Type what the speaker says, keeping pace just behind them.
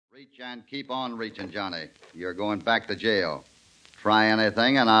Reach and keep on reaching, Johnny. You're going back to jail. Try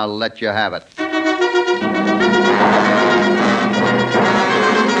anything, and I'll let you have it.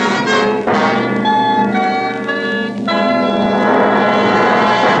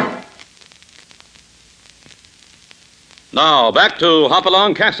 Now, back to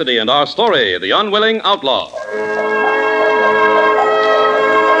Hopalong Cassidy and our story, The Unwilling Outlaw.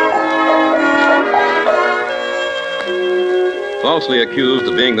 Falsely accused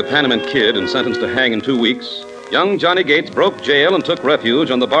of being the Panamint Kid and sentenced to hang in 2 weeks, young Johnny Gates broke jail and took refuge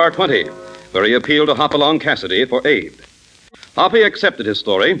on the Bar 20, where he appealed to Hopalong Cassidy for aid. Hoppy accepted his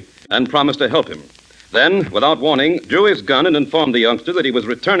story and promised to help him. Then, without warning, drew his gun and informed the youngster that he was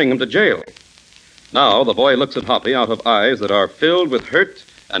returning him to jail. Now, the boy looks at Hoppy out of eyes that are filled with hurt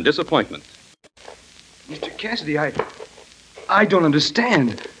and disappointment. Mr. Cassidy, I don't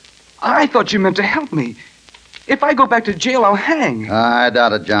understand. I thought you meant to help me. If I go back to jail, I'll hang. I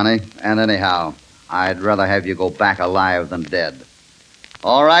doubt it, Johnny. And anyhow, I'd rather have you go back alive than dead.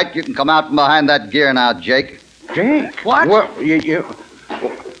 All right, you can come out from behind that gear now, Jake. Jake? What?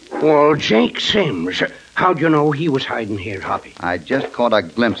 Well, Jake Sims. How'd you know he was hiding here, Hoppy? I just caught a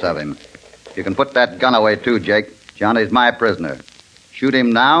glimpse of him. You can put that gun away, too, Jake. Johnny's my prisoner. Shoot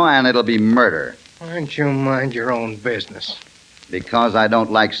him now, and it'll be murder. Why don't you mind your own business? Because I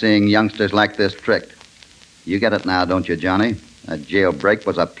don't like seeing youngsters like this tricked. You get it now, don't you, Johnny? That jailbreak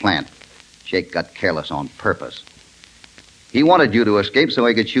was a plant. Jake got careless on purpose. He wanted you to escape so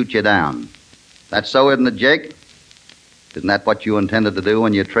he could shoot you down. That's so, isn't it, Jake? Isn't that what you intended to do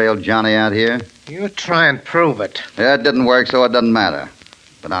when you trailed Johnny out here? You try and prove it. Yeah, it didn't work, so it doesn't matter.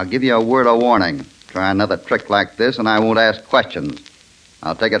 But I'll give you a word of warning. Try another trick like this, and I won't ask questions.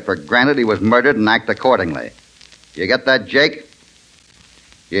 I'll take it for granted he was murdered and act accordingly. You get that, Jake?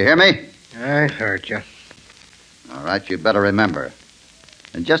 You hear me? I heard you. All right, you better remember.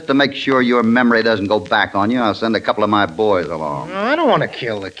 And just to make sure your memory doesn't go back on you, I'll send a couple of my boys along. No, I don't want to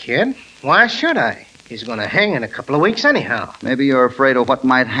kill the kid. Why should I? He's going to hang in a couple of weeks anyhow. Maybe you're afraid of what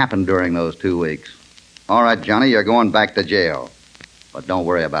might happen during those 2 weeks. All right, Johnny, you're going back to jail. But don't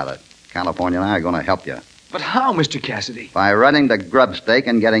worry about it. California and I are going to help you. But how, Mr. Cassidy? By running the grub stake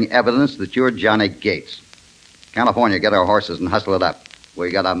and getting evidence that you're Johnny Gates. California, get our horses and hustle it up.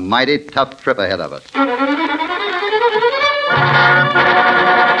 We got a mighty tough trip ahead of us.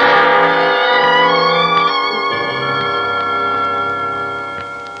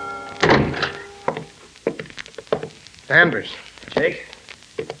 Danvers. Jake,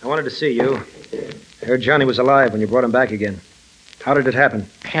 I wanted to see you. I heard Johnny was alive when you brought him back again. How did it happen?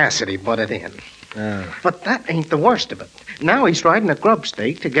 Cassidy butted in. Oh. But that ain't the worst of it. Now he's riding a grub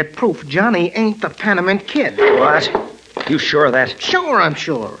stake to get proof Johnny ain't the Panamint Kid. What? You sure of that? Sure, I'm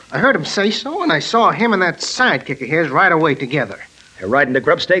sure. I heard him say so, and I saw him and that sidekick of his right away together. They're riding the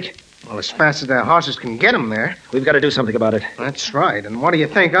grub stake? Well, as fast as their horses can get him there. We've got to do something about it. That's right. And what do you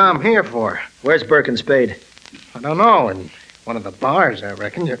think I'm here for? Where's Burke and Spade? I don't know. In one of the bars, I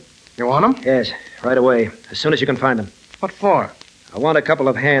reckon. You want them? Yes, right away. As soon as you can find them. What for? I want a couple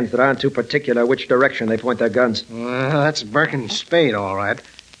of hands that aren't too particular which direction they point their guns. Well, that's Burke and Spade, all right.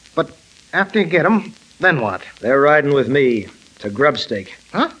 But after you get them, then what? They're riding with me to grub stake.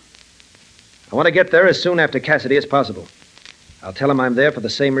 Huh? I want to get there as soon after Cassidy as possible. I'll tell him I'm there for the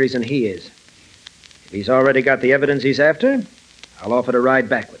same reason he is. If he's already got the evidence he's after, I'll offer to ride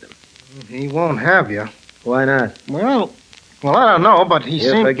back with him. He won't have you. Why not? Well, I don't know, but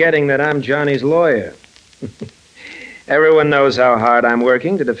You're forgetting that I'm Johnny's lawyer. Everyone knows how hard I'm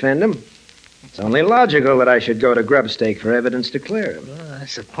working to defend him. It's only logical that I should go to grub stake for evidence to clear him. I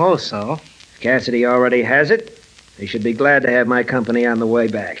suppose so. If Cassidy already has it, he should be glad to have my company on the way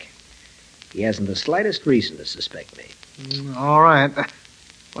back. He hasn't the slightest reason to suspect me. All right.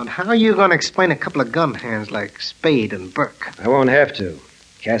 But how are you going to explain a couple of gun hands like Spade and Burke? I won't have to.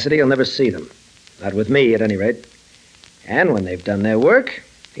 Cassidy will never see them. Not with me, at any rate. And when they've done their work,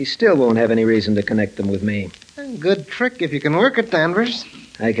 he still won't have any reason to connect them with me. Good trick if you can work it, Danvers.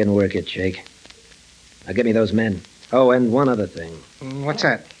 I can work it, Jake. Now get me those men. Oh, and one other thing. What's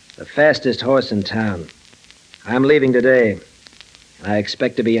that? The fastest horse in town. I'm leaving today. I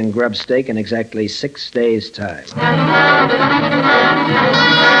expect to be in grub stake in exactly 6 days' time.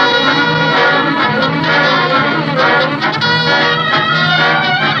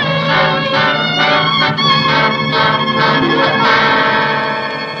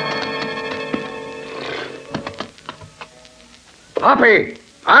 Hoppy!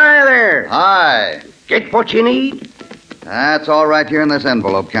 Hi there! Hi. Get what you need? That's all right here in this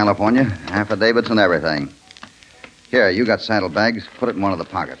envelope, California. Affidavits and everything. Here, you got saddlebags. Put it in one of the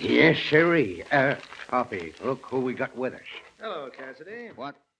pockets. Yes, sirree. Hoppy, look who we got with us. Hello, Cassidy. What?